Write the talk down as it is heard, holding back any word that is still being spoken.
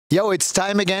Yo, it's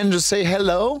time again to say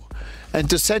hello and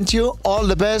to send you all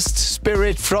the best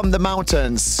spirit from the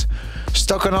mountains.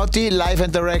 Stockanotti, live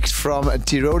and direct from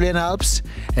Tyrolean Alps,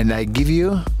 and I give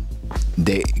you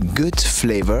the good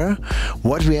flavor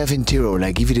what we have in Tyrol.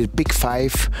 I give you the big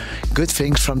 5 good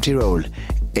things from Tyrol.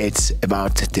 It's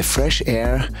about the fresh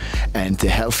air and the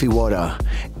healthy water.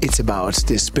 It's about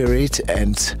the spirit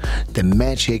and the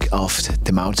magic of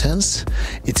the mountains.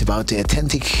 It's about the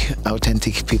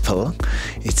authentic people.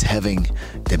 It's having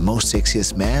the most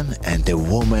sexiest man and the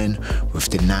woman with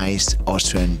the nice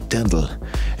Austrian dirndl.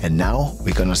 And now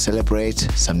we're gonna celebrate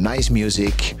some nice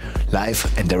music, live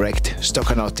and direct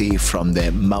Stockanotti from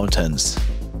the mountains.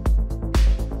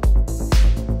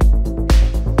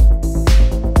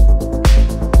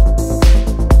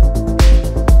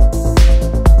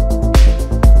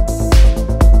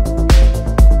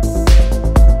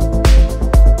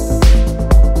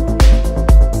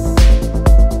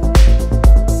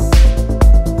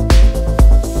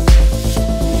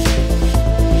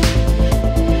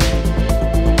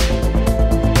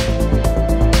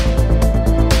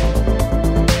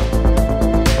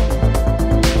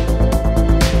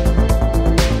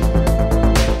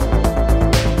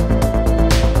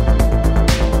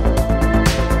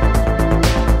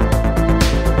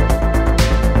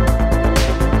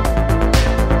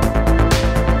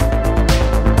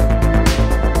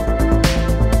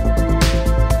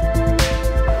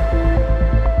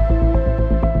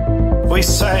 We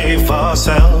save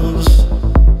ourselves,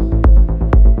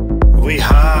 we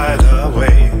hide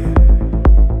away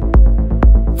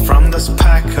from this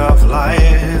pack of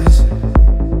lies.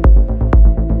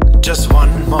 Just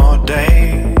one more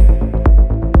day.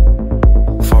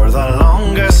 For the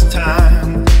longest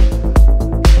time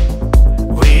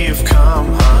we've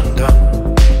come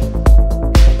undone.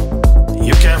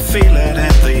 You can feel it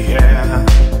in the air.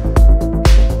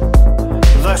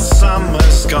 The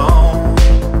summer's gone.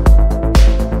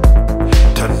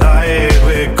 Tonight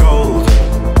we're golden.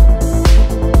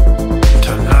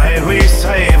 Tonight we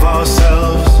save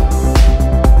ourselves.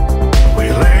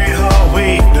 We lay our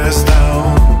weakness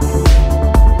down.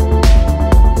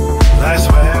 That's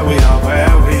where we are,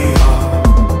 where we are.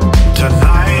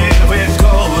 Tonight we're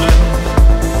golden.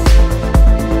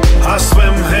 I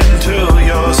swim into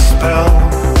your spell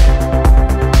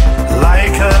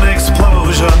like an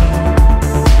explosion.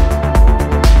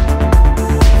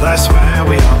 That's where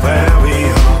we are, where we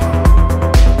are.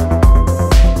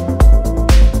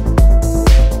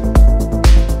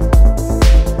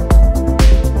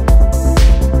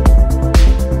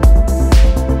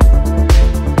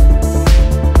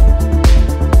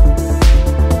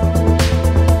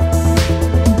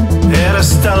 It is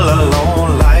still a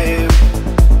lone life.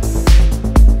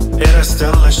 It is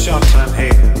still a short time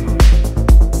here.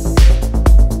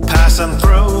 Passing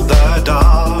through the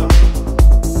dark.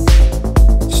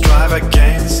 Strive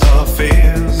against our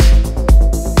fears.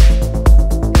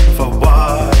 For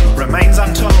what remains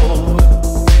untold.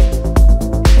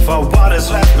 For what is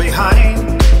left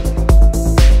behind.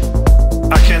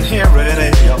 I can hear it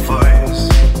in your voice.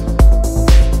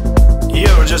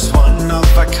 You're just one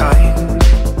of a kind.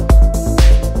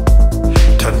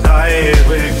 Tonight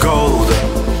we're golden.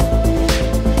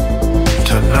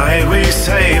 Tonight we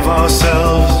save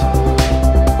ourselves.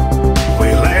 We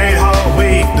lay our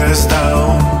weakness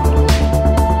down.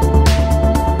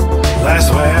 That's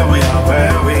where we are,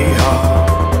 where we are.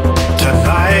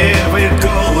 Tonight we're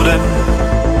golden.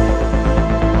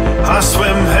 I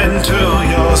swim into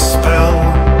your spell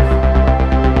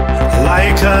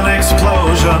like an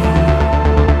explosion.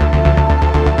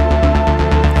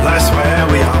 That's where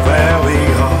we are, where we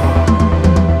are.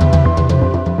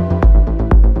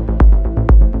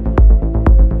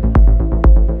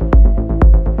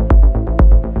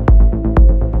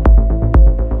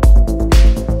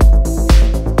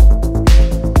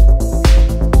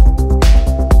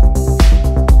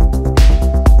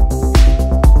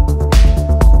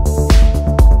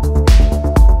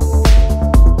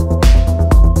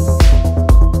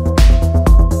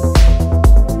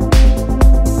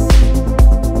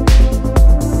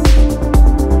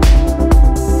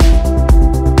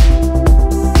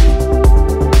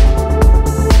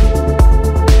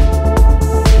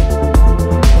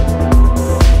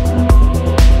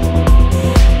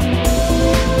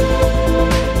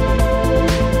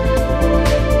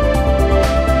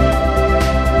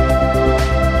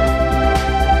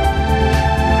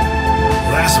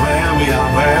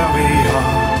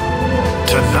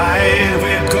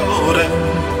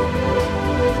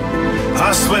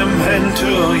 I swim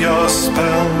into your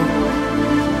spell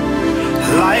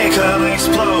like an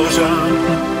explosion.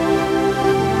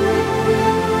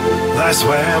 That's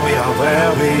where we are,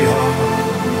 where we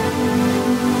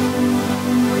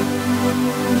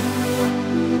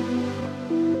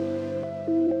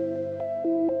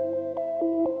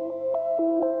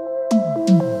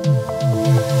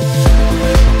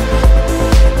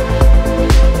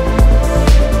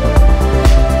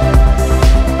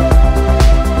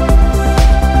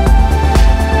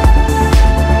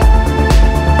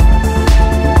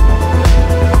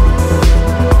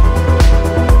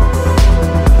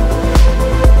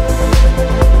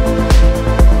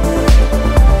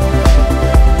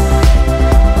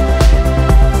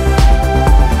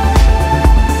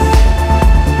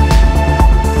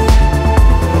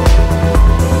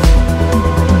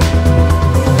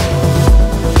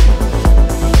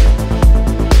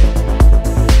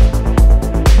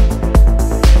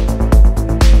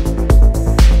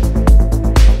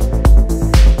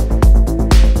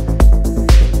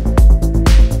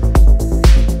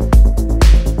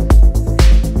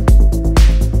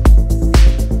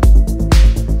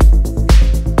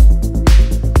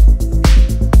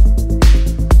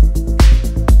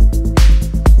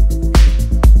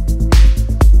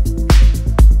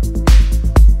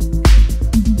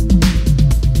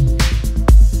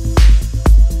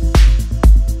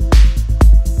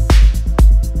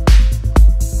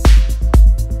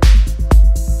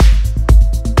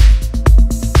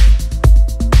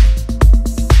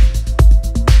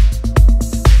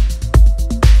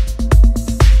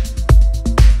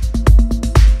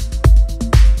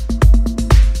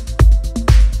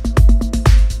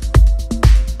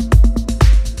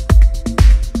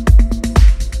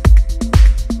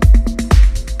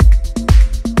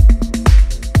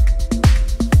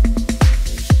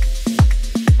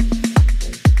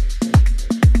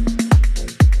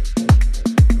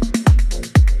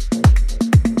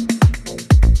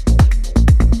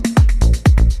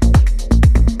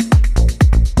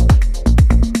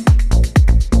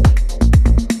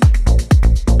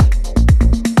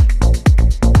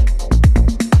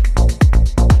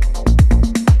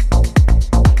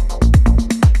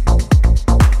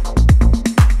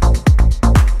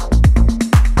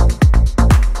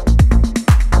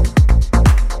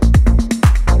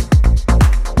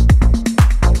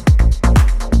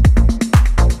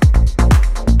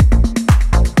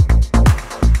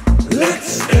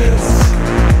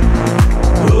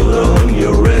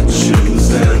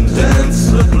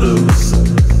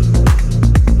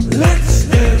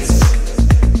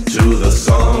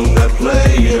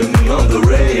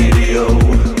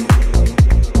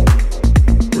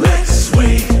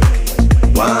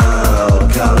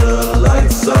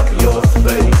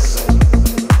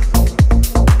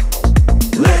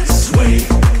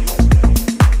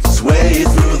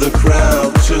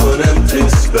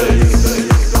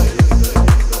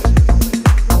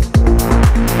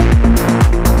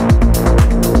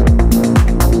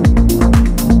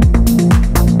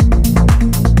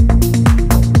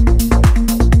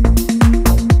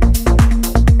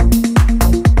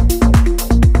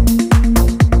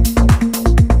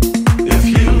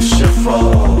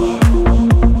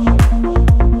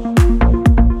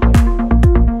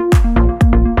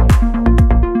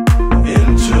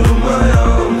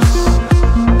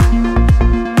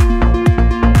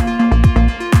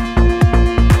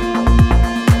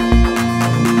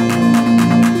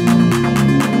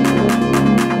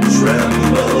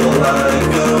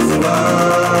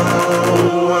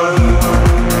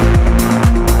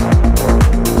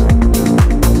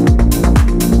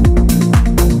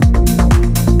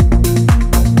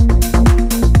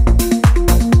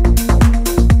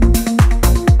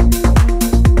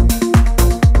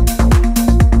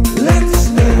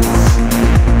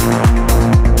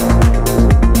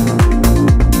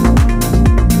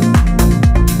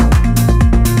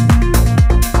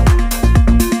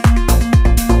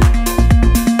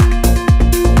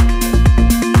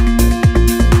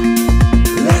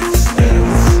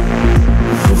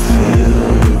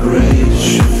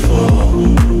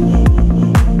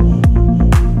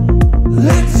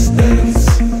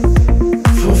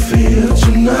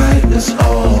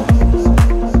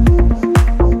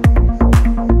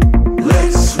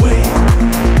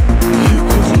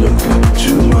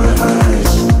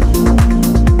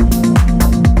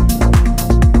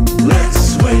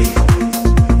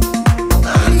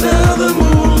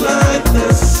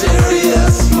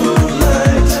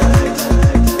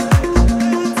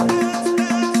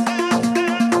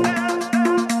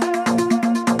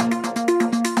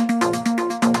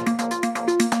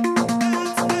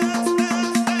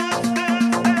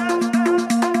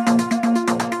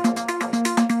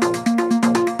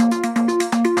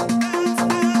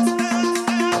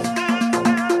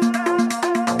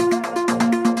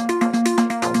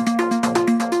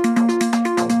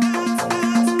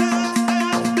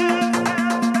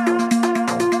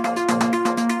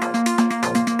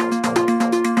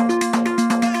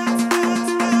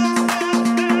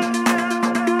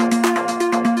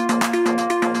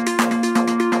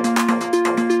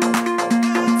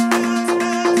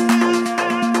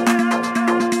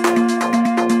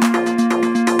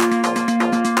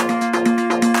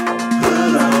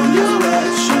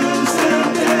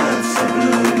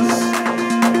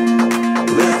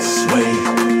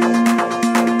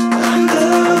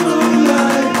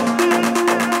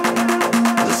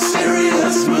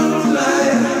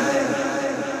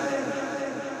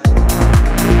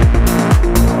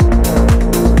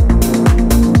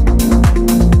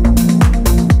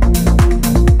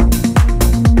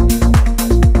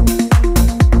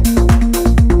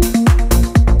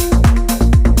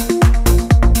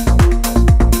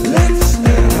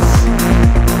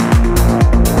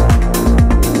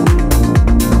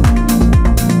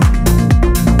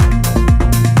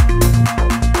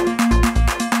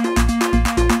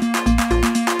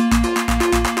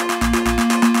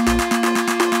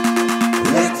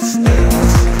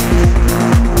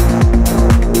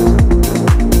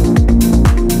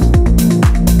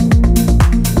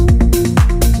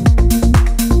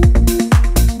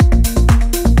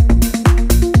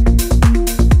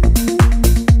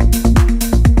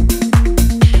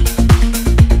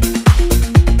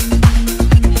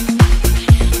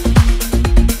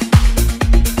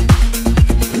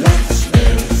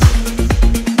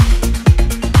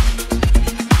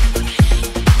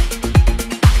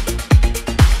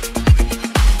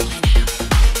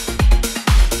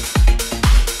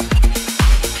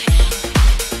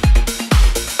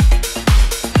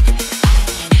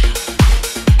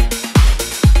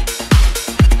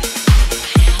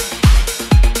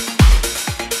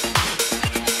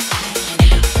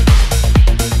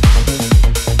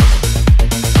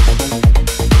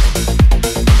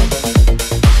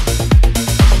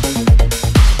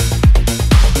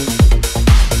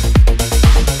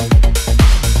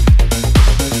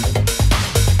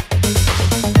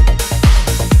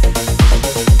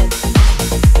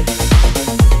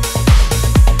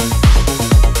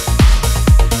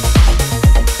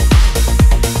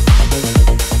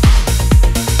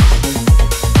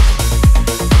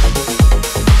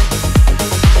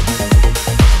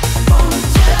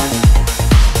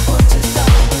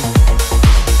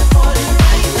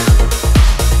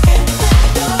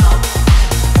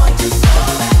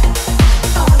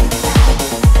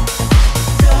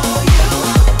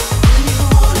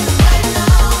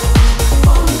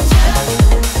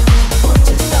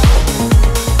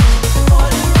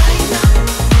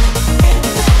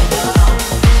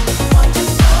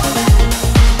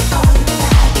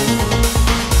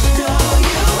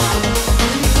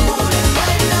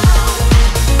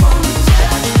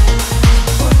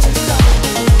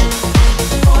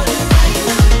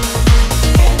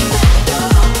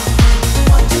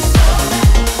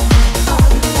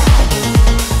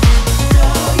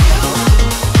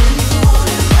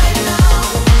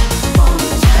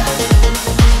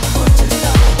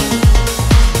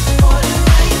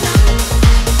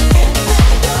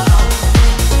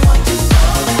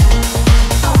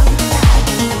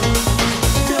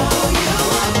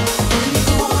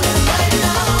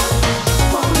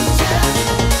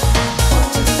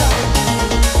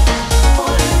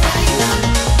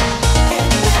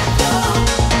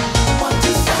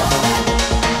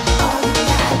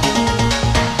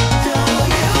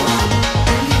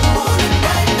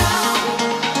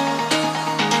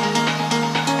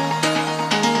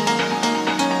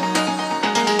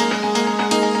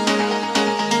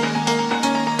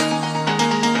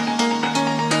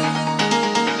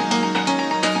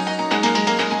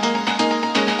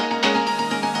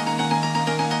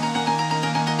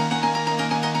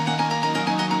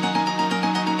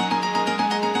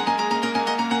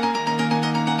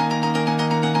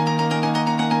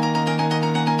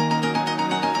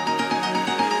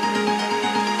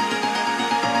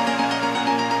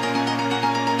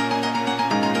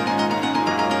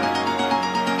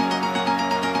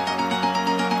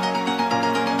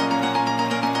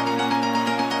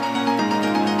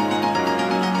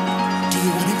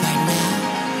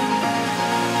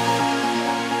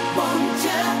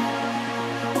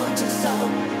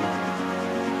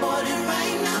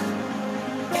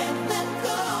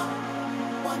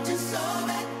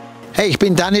Hey, ich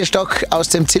bin Daniel Stock aus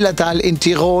dem Zillertal in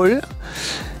Tirol.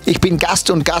 Ich bin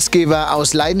Gast und Gastgeber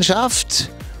aus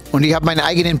Leidenschaft und ich habe meinen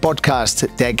eigenen Podcast,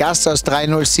 der Gast aus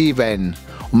 307.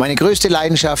 Und meine größte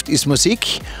Leidenschaft ist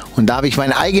Musik und da habe ich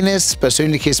mein eigenes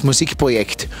persönliches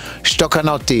Musikprojekt,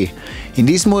 Stockanotti. In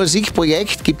diesem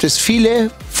Musikprojekt gibt es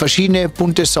viele verschiedene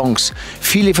bunte Songs,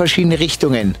 viele verschiedene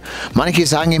Richtungen. Manche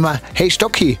sagen immer, hey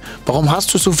Stocki, warum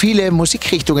hast du so viele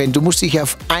Musikrichtungen? Du musst dich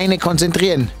auf eine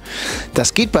konzentrieren.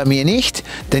 Das geht bei mir nicht,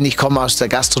 denn ich komme aus der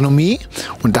Gastronomie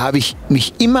und da habe ich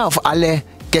mich immer auf alle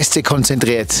Gäste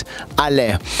konzentriert.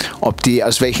 Alle. Ob die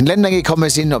aus welchen Ländern gekommen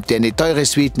sind, ob die eine teure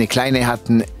Suite, eine kleine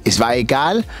hatten, es war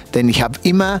egal, denn ich habe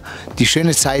immer die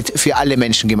schöne Zeit für alle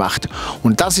Menschen gemacht.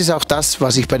 Und das ist auch das,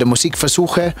 was ich bei der Musik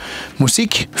versuche.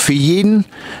 Musik für jeden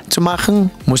zu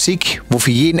machen, Musik, wo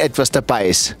für jeden etwas dabei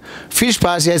ist. Viel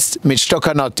Spaß jetzt mit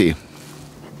Stockanotti.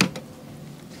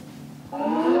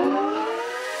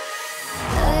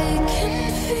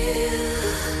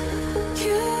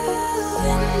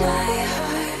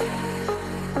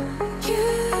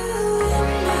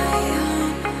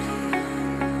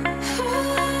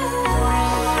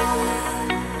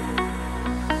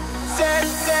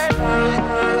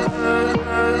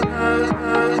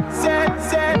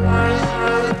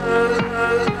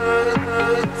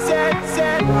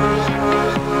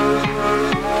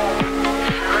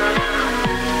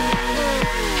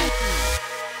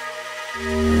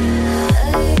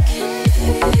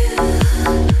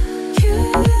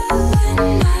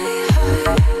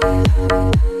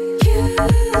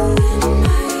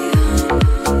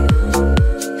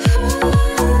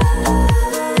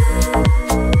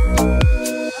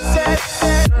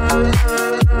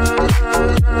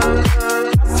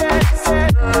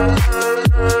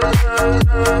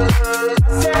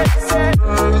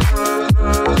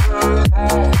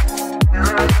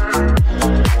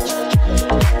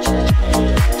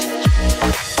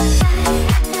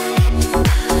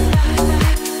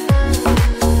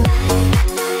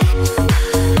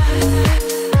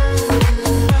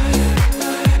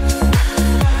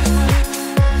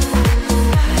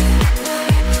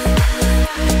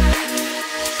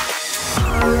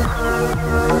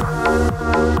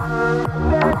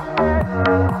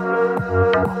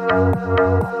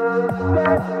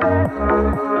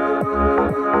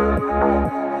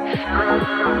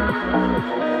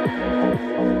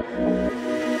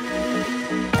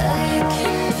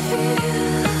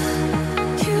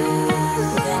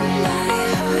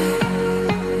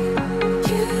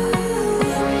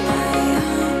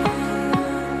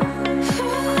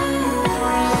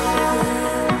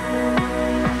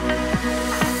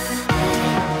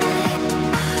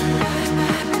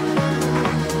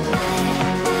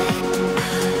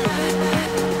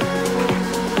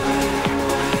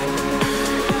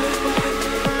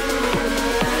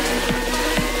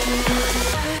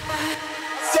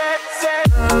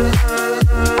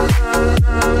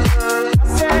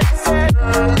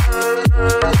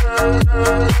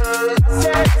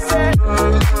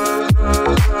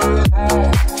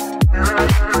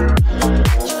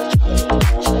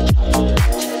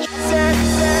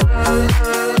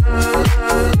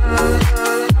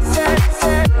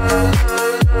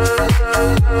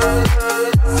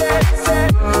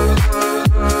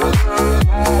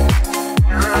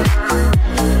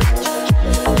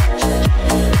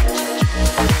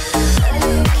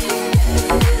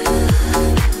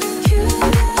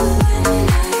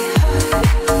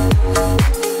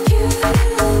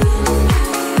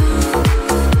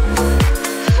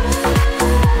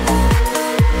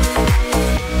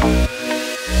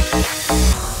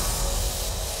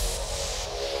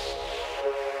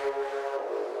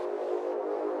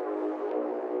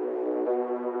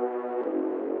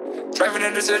 Driving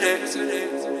in the city,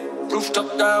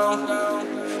 rooftop down.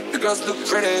 The girls look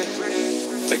pretty.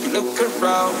 Take a look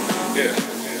around. Yeah,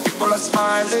 people are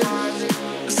smiling.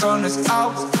 The sun is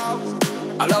out.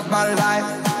 I love my life,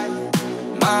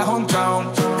 my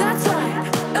hometown. That's right,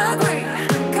 agree.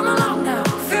 Come along now,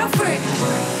 feel free.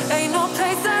 Ain't no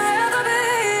place I'd rather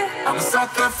be. I'm a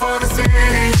sucker for the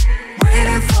city,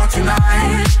 waiting for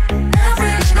tonight.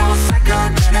 Every little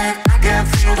second, minute, I can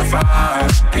feel the vibe.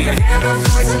 You can hear the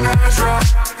voice in the drop,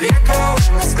 the echo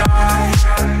in the sky.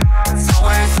 It's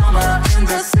always summer in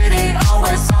the city,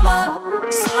 always summer.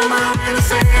 Summer in the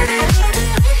city.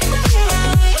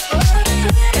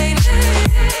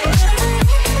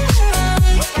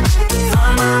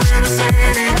 Summer in the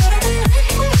city.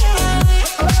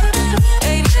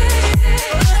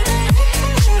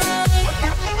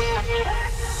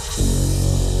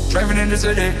 Driving in the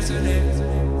city,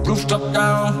 rooftop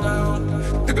down.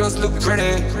 The girls look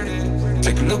pretty.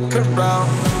 Take a look around.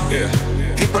 Yeah,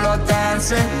 people are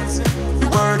dancing, the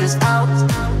word is out.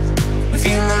 We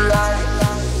feel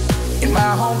alive in my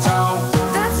hometown.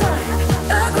 That's right,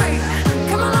 agree.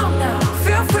 Come along now,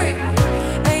 feel free.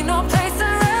 Ain't no place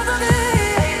I'd rather be.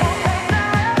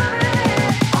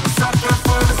 I'm a sucker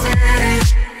for the city,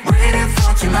 waiting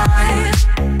for tonight.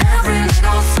 Every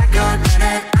little second,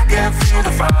 minute, I can feel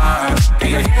the fire. Do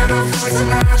you hear the voice of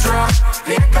natural,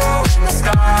 the echo in the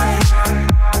sky?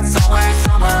 It's always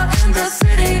summer in the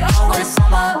city, always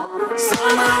summer.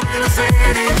 Summer in the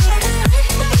city.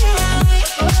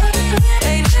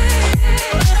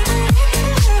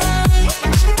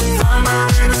 Summer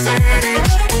in the city.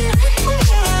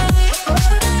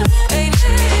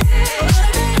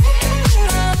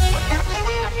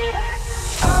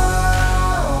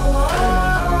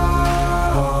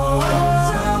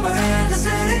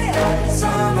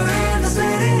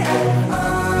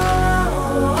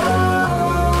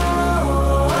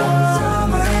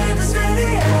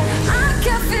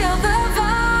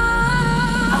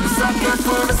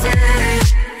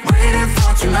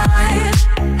 Tonight,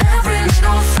 every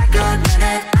little second,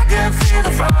 minute, I can feel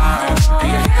the fire. Do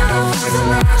you hear the voice of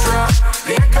natural,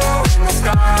 the echo in the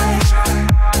sky?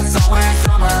 It's always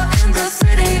summer in the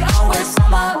city, always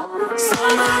summer.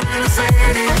 Summer in the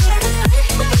city.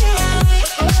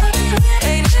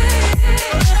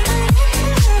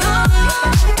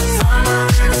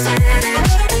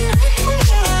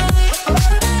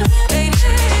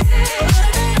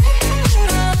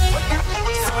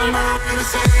 Summer in the city. Summer in the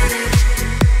city.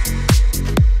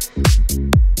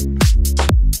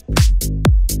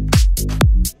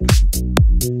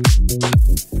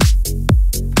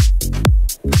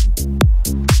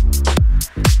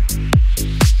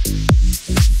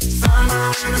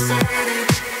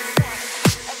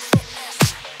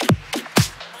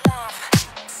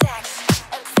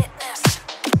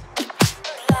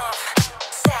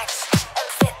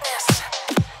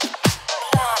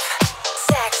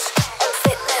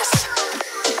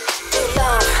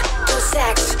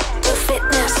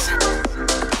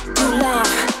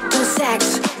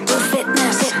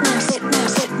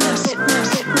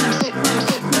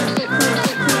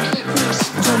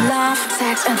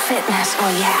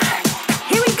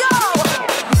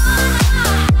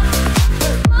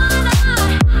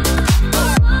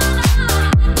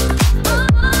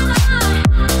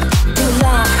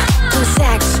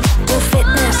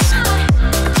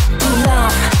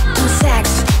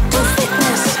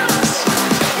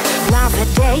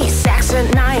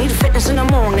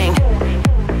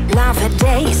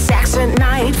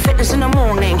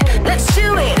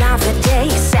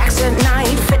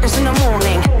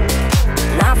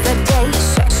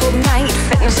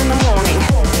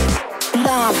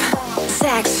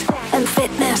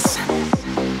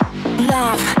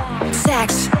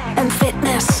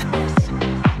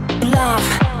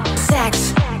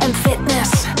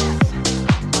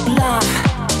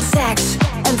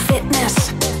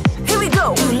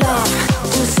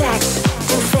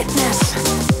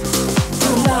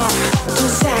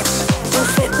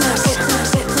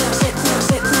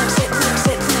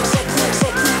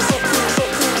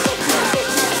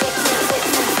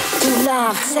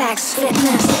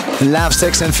 Love,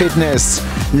 sex and fitness.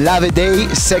 Love a day,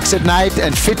 sex at night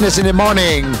and fitness in the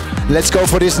morning. Let's go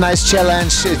for this nice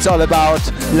challenge. It's all about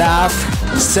love,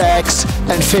 sex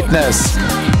and fitness.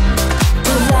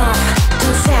 Love,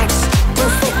 sex,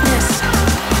 fitness.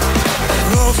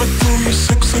 Love a day,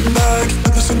 sex at night,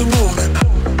 fitness in the morning.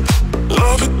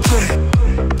 Love a day,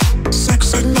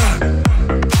 sex at night.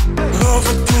 Love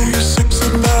a day, sex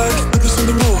at night, fitness in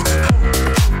the morning.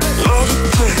 Love a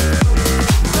day,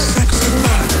 sex at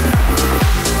night.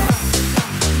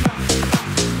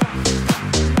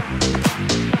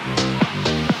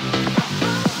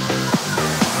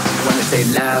 When I say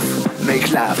love,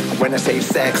 make love. When I say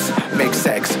sex, make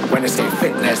sex. When I say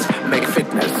fitness, make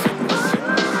fitness.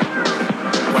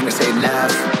 When I say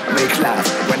love, make love.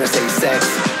 When I say sex,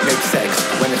 make sex.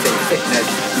 When I say fitness,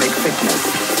 make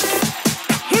fitness.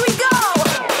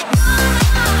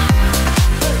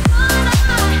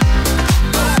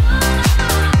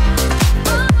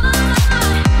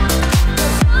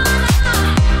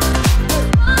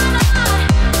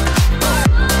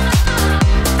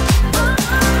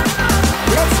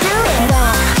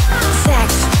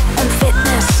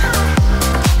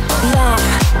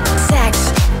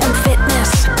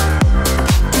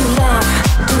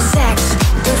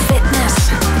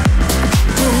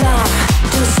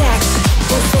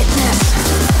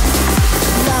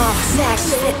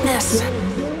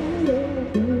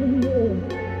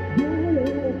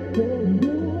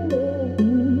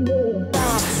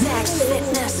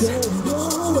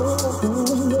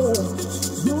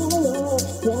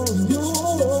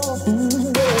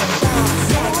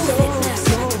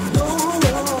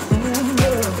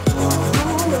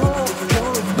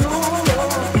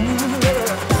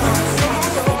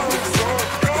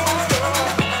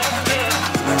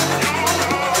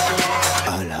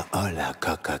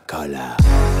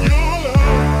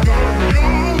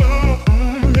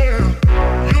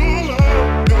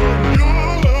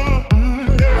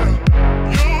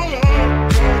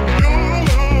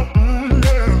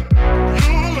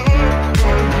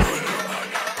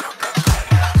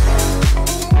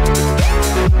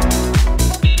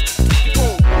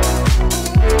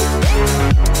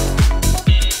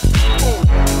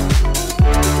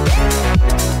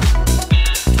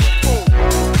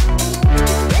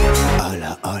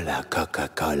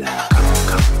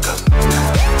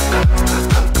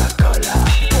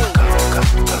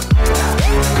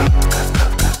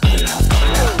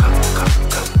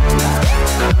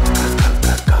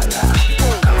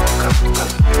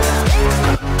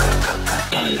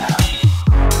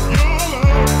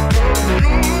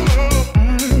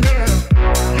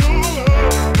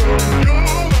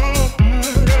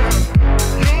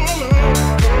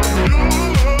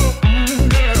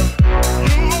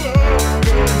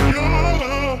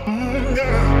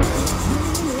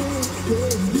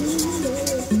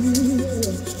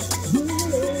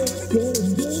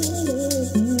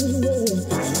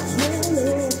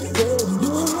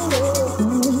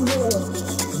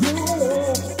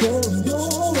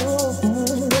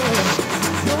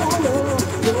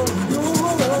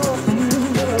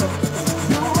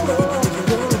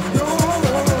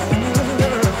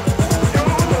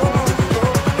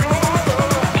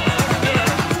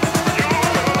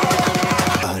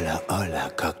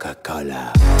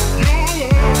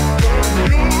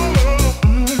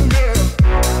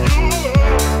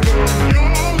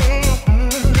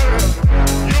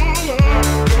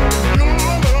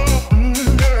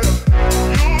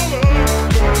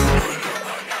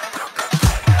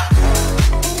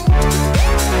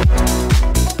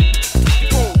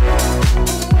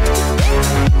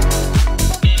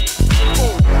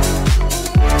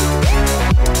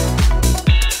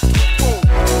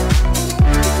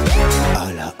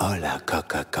 Coca-Cola.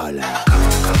 Coca-Cola.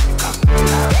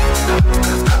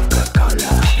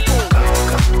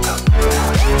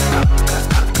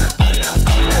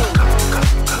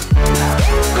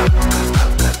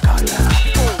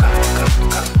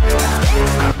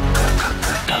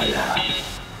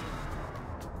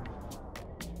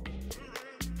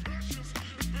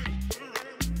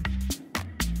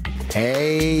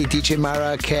 Hey, DJ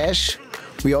Mara Cash.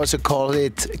 We also call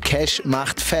it Cash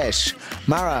macht fesch.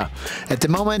 Mara, at the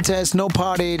moment there's no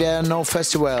party, there's no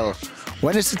festival.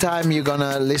 When is the time you're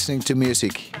gonna listening to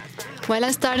music? Well,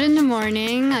 I start in the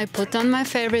morning, I put on my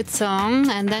favorite song,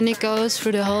 and then it goes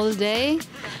through the whole day.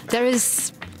 There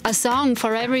is a song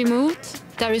for every mood.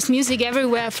 There is music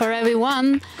everywhere for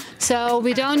everyone. So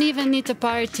we don't even need a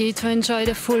party to enjoy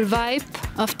the full vibe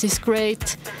of this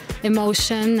great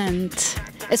emotion. And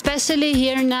especially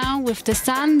here now with the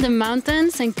sun, the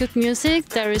mountains and good music,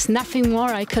 there is nothing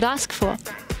more I could ask for.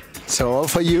 So all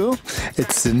for you,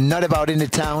 it's not about in the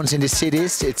towns, in the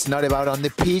cities, it's not about on the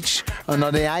beach or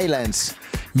on the islands.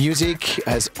 Music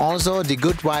has also the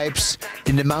good vibes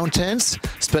in the mountains,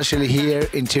 especially here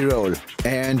in Tirol.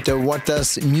 And what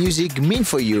does music mean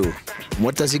for you?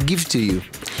 What does it give to you?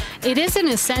 It is an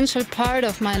essential part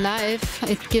of my life.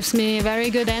 It gives me very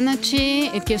good energy,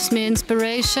 it gives me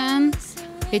inspiration,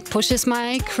 it pushes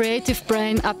my creative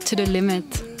brain up to the limit.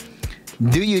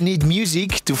 Do you need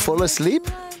music to fall asleep?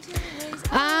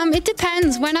 It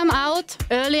depends. When I'm out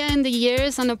earlier in the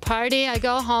years on a party, I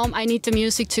go home, I need the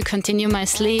music to continue my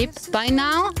sleep. By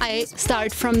now, I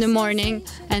start from the morning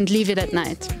and leave it at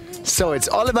night. So it's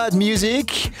all about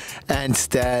music, and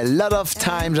there are a lot of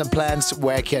times and plans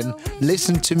where I can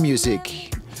listen to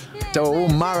music. So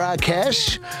Mara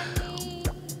Cash,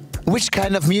 which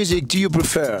kind of music do you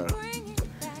prefer?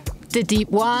 The deep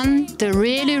one, the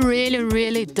really, really,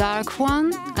 really dark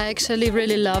one. I actually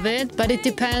really love it, but it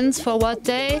depends for what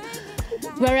day,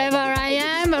 wherever I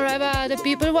am, wherever the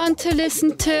people want to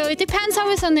listen to. It depends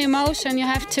always on the emotion. You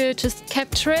have to just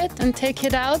capture it and take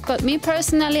it out. But me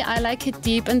personally, I like it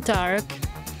deep and dark.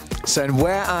 So and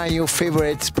where are your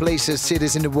favorite places,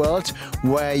 cities in the world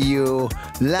where you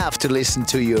love to listen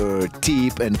to your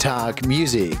deep and dark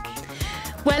music?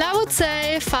 Well, I would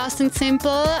say fast and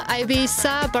simple,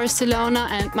 Ibiza, Barcelona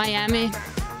and Miami.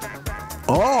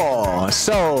 Oh,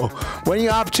 so when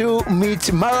you're up to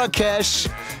meet Marrakesh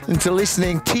and to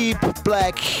listening deep,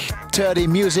 black, dirty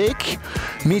music,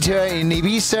 meet her in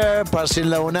Ibiza,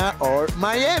 Barcelona or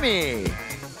Miami.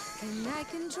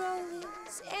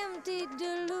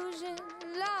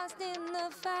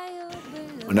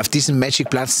 Und auf diesem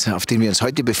Magic-Platz, auf dem wir uns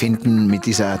heute befinden, mit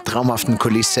dieser traumhaften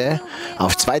Kulisse,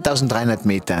 auf 2300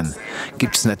 Metern,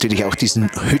 gibt es natürlich auch diesen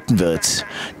Hüttenwirt,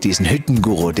 diesen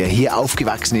Hüttenguru, der hier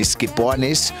aufgewachsen ist, geboren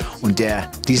ist und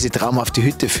der diese traumhafte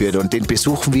Hütte führt. Und den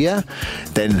besuchen wir,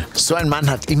 denn so ein Mann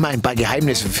hat immer ein paar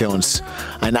Geheimnisse für uns.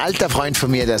 Ein alter Freund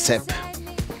von mir, der Sepp.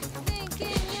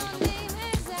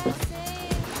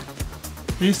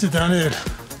 Grüß dich, Daniel.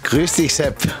 Grüß dich,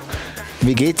 Sepp.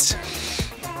 Wie geht's?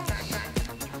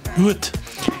 Gut.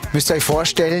 Müsst ihr euch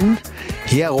vorstellen,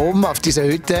 hier oben auf dieser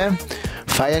Hütte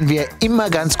feiern wir immer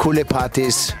ganz coole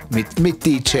Partys mit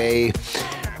DJ,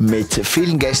 mit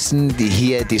vielen Gästen, die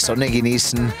hier die Sonne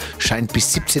genießen. Scheint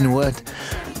bis 17 Uhr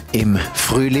im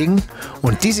Frühling.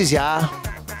 Und dieses Jahr,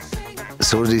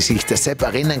 so wie sich der Sepp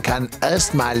erinnern kann,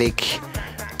 erstmalig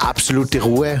absolute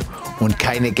Ruhe und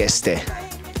keine Gäste.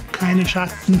 Keine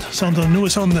Schatten, sondern nur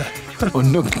Sonne.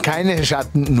 Und nur keine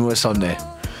Schatten, nur Sonne.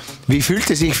 Wie fühlt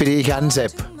es sich für dich an,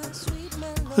 Sepp?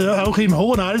 Ja, auch im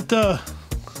hohen Alter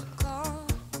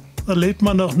erlebt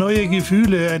man noch neue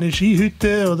Gefühle. Eine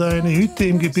Skihütte oder eine Hütte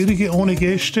im Gebirge ohne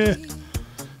Gäste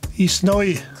ist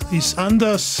neu, ist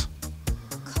anders,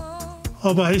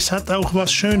 aber es hat auch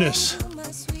was Schönes,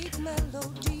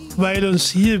 weil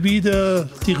uns hier wieder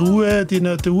die Ruhe, die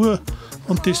Natur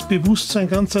und das Bewusstsein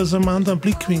ganz aus einem anderen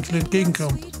Blickwinkel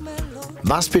entgegenkommt.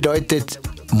 Was bedeutet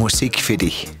Musik für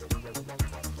dich?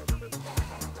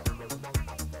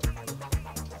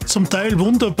 Zum Teil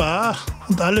wunderbar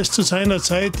und alles zu seiner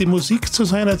Zeit, die Musik zu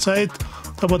seiner Zeit,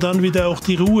 aber dann wieder auch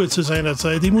die Ruhe zu seiner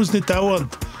Zeit. Die muss nicht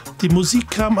dauernd. Die Musik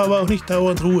kam, aber auch nicht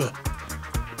dauernd Ruhe.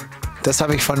 Das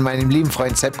habe ich von meinem lieben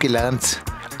Freund Sepp gelernt.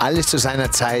 alles zu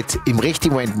seiner Zeit, im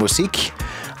richtigen Moment Musik,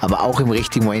 aber auch im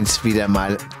richtigen Moment wieder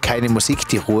mal keine Musik,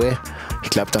 die Ruhe. Ich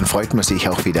glaube, dann freut man sich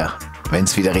auch wieder, wenn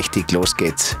es wieder richtig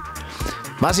losgeht.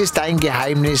 Was ist dein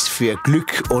Geheimnis für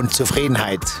Glück und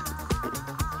Zufriedenheit?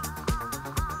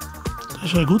 Das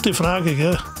ist eine gute Frage,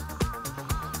 gell?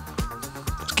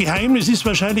 Das Geheimnis ist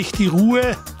wahrscheinlich die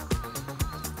Ruhe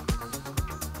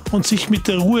und sich mit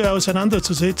der Ruhe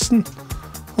auseinanderzusetzen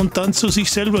und dann zu sich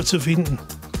selber zu finden.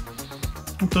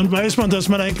 Und dann weiß man, dass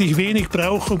man eigentlich wenig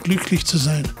braucht, um glücklich zu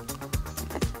sein.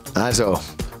 Also,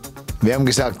 wir haben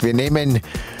gesagt, wir nehmen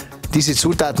diese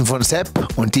Zutaten von Sepp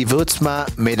und die würzen wir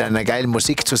mit einer geilen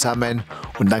Musik zusammen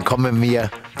und dann kommen wir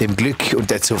dem Glück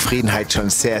und der Zufriedenheit schon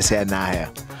sehr, sehr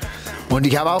nahe. Und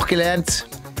ich habe auch gelernt,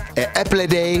 a apple a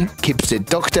day keeps the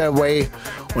doctor away,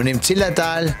 und im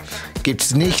Zillertal gibt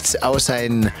es nichts außer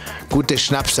ein gutes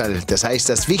Schnapsal. Das heißt,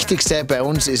 das Wichtigste bei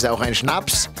uns ist auch ein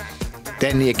Schnaps,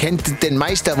 denn ihr kennt den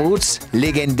Meister Wutz,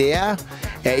 legendär.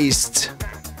 Er ist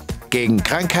gegen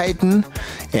Krankheiten,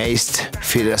 er ist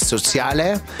für das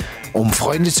Soziale, um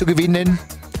Freunde zu gewinnen.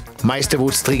 Meister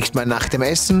Wutz trinkt man nach dem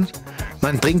Essen.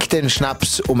 Man trinkt den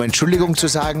Schnaps, um Entschuldigung zu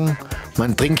sagen.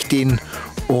 Man trinkt ihn,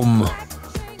 um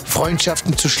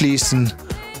Freundschaften zu schließen.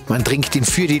 Man trinkt ihn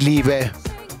für die Liebe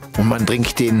und man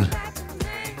trinkt ihn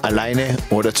alleine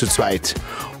oder zu zweit.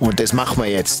 Und das machen wir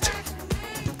jetzt.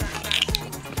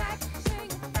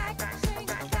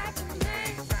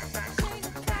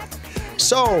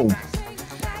 So,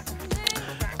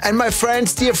 and my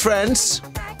friends, dear friends,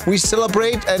 we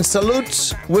celebrate and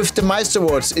salute with the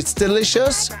Meisterwurz. It's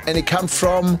delicious and it comes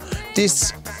from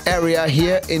this area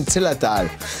here in Zillertal.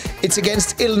 It's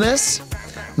against illness.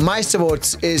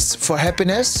 Meisterwurz is for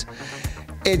happiness.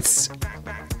 It's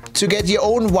to get your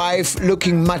own wife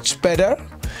looking much better.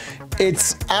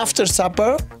 It's after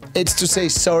supper. It's to say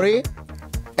sorry,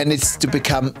 and it's to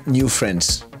become new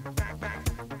friends.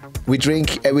 We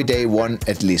drink every day one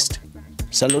at least.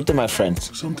 Salute, my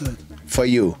friends. Gesundheit. For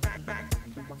you.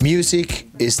 Music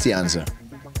is the answer.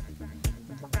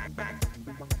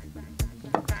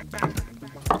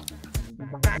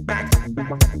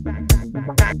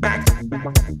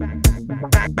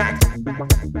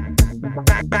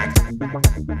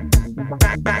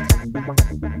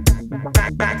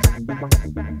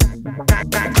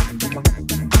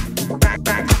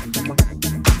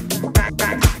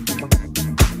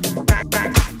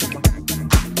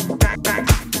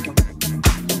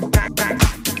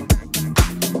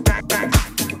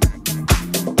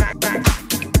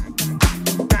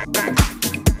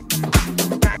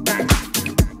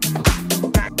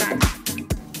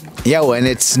 Yo, and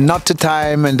it's not the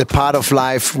time and the part of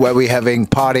life where we're having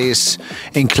parties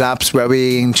in clubs, where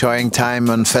we're enjoying time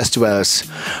on festivals.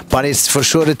 But it's for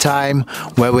sure the time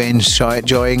where we're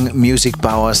enjoying music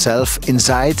by ourselves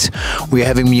inside. We're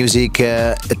having music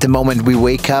at the moment we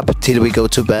wake up till we go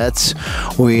to bed.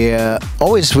 We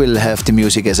always will have the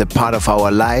music as a part of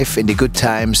our life in the good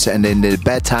times and in the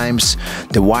bad times.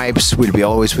 The vibes will be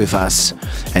always with us.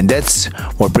 And that's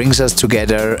what brings us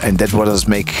together, and that's what us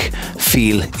make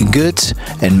feel good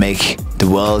and make the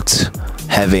world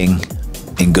having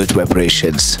in good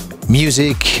vibrations.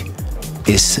 Music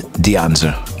is the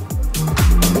answer.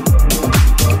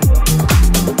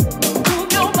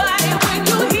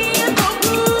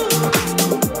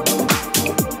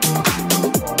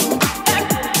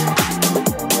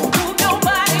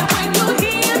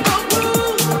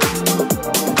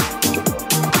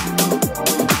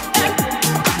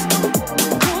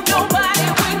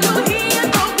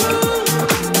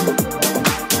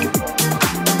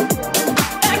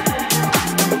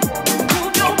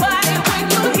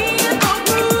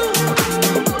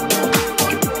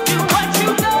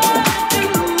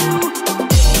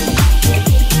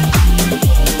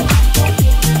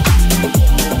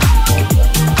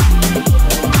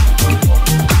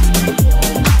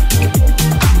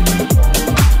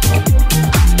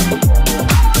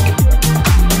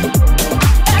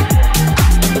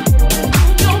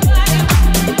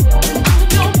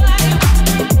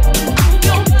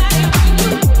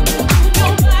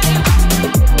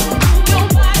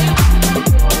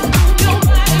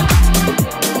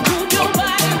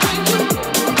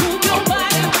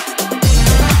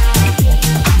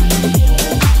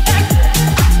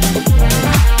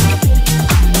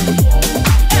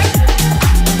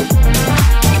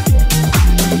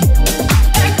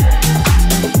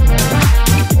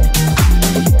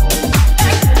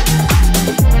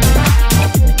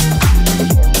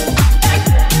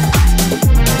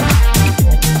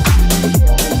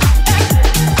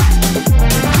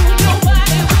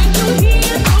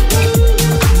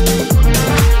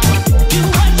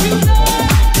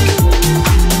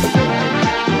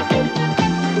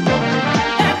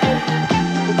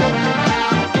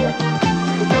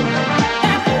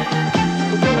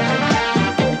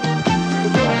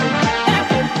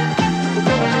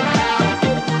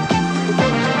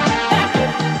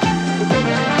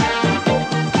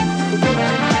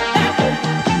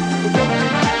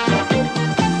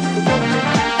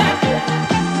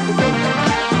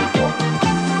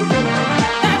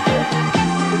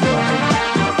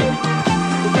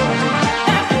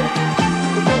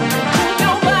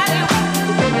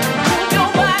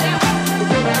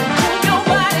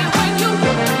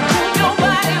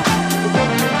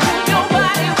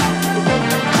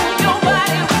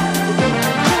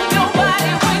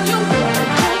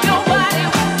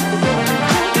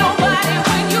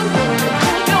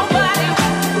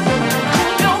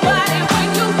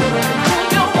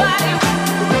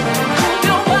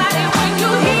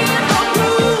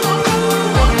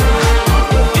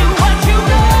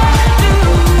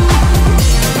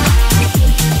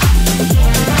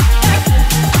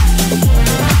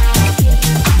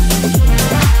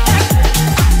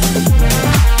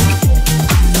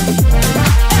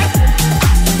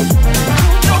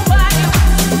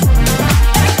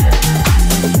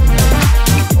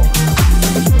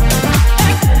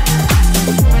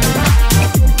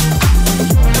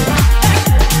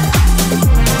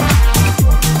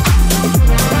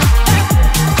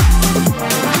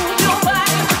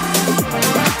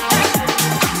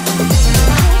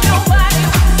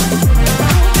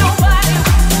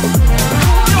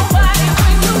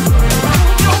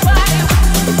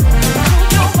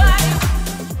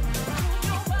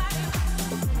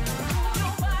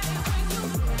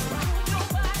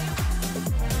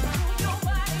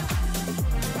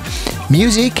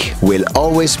 Music will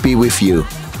always be with you.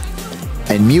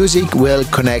 And music will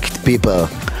connect people.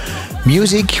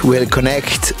 Music will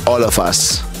connect all of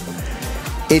us.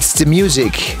 It's the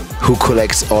music who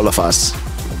collects all of us.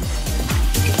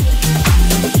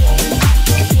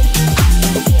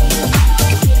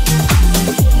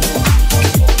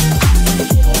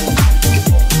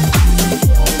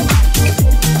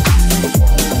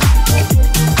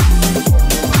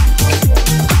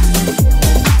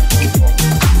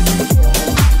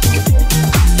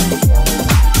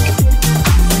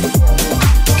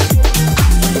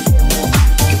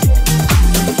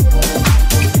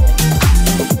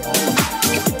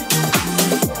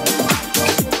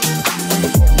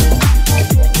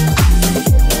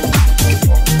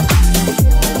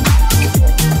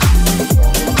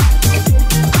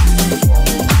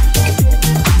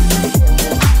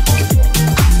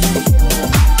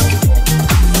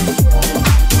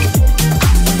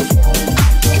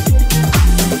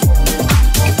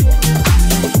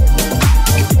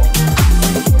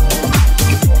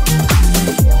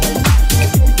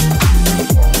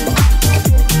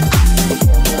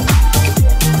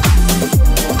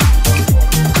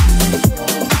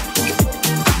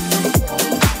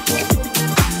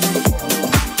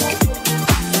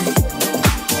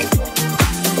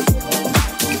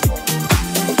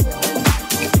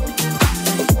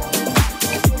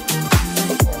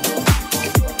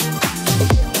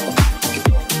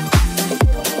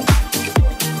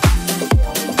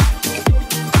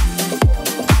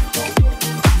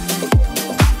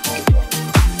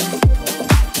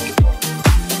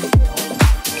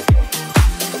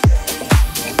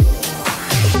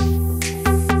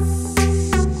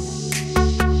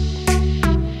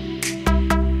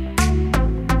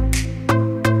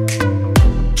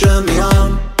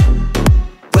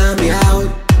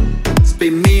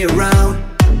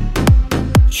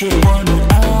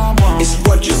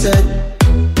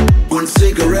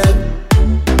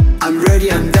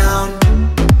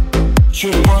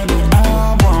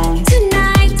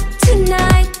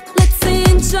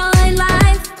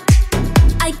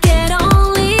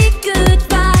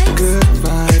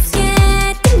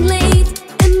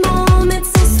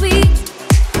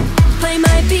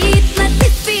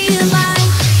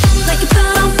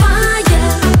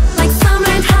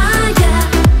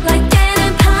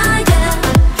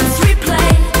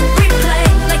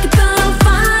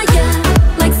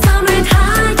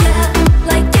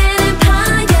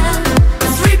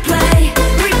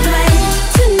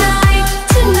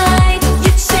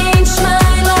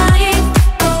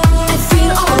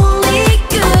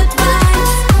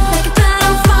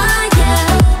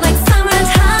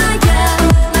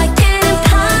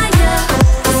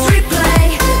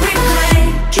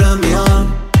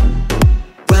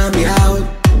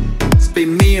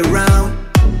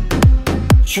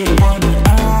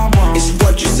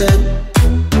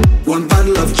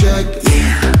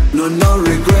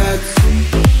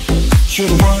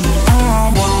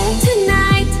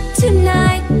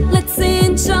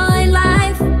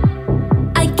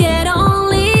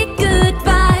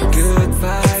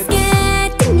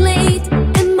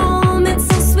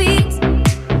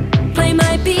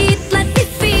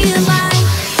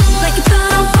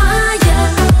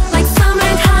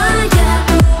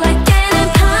 Like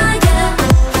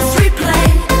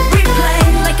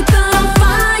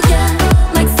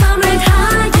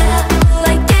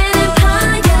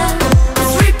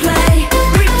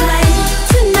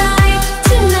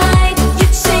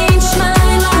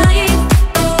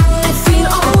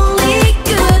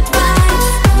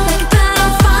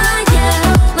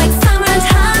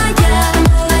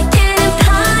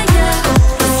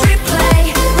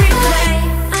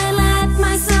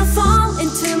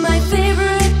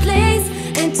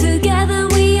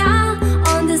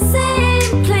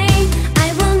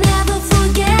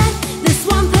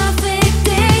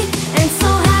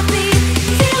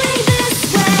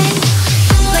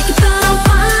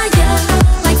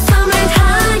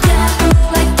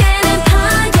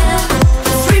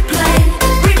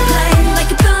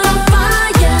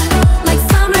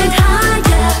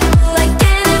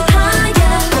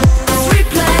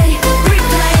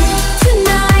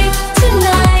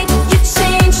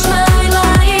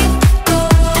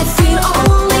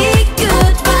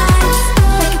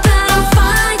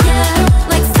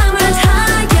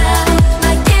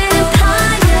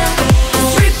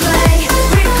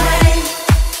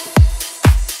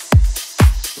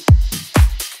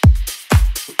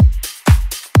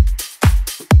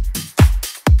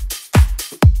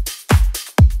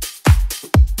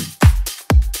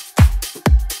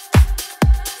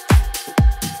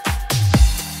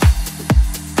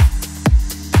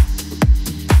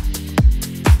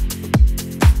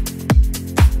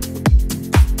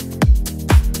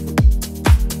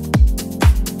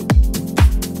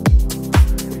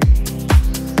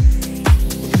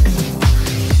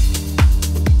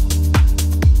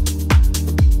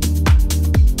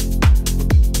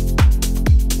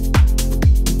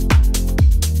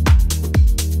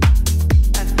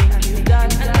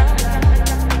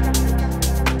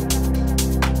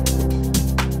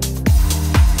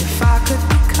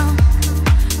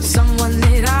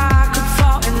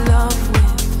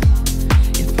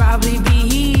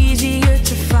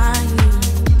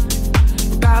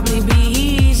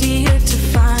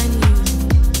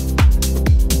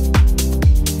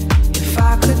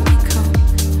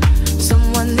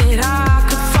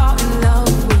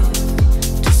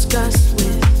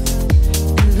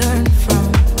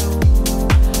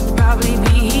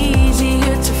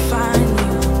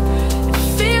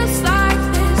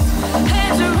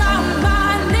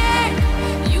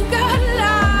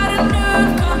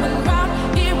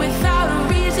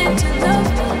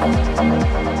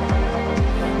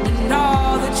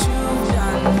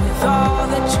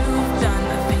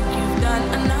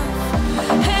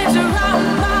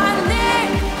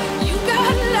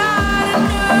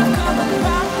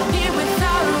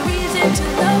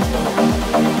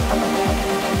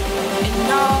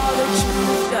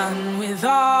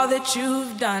what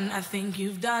you've done. I think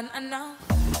you've done enough.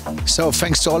 So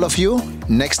thanks to all of you.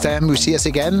 Next time we see us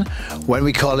again when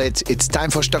we call it It's Time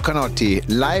for Stockanotti,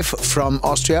 live from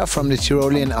Austria, from the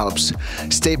Tyrolean Alps.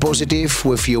 Stay positive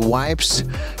with your vibes,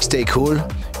 stay cool,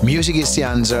 music is the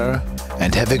answer,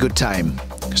 and have a good time.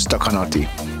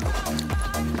 Stockanotti.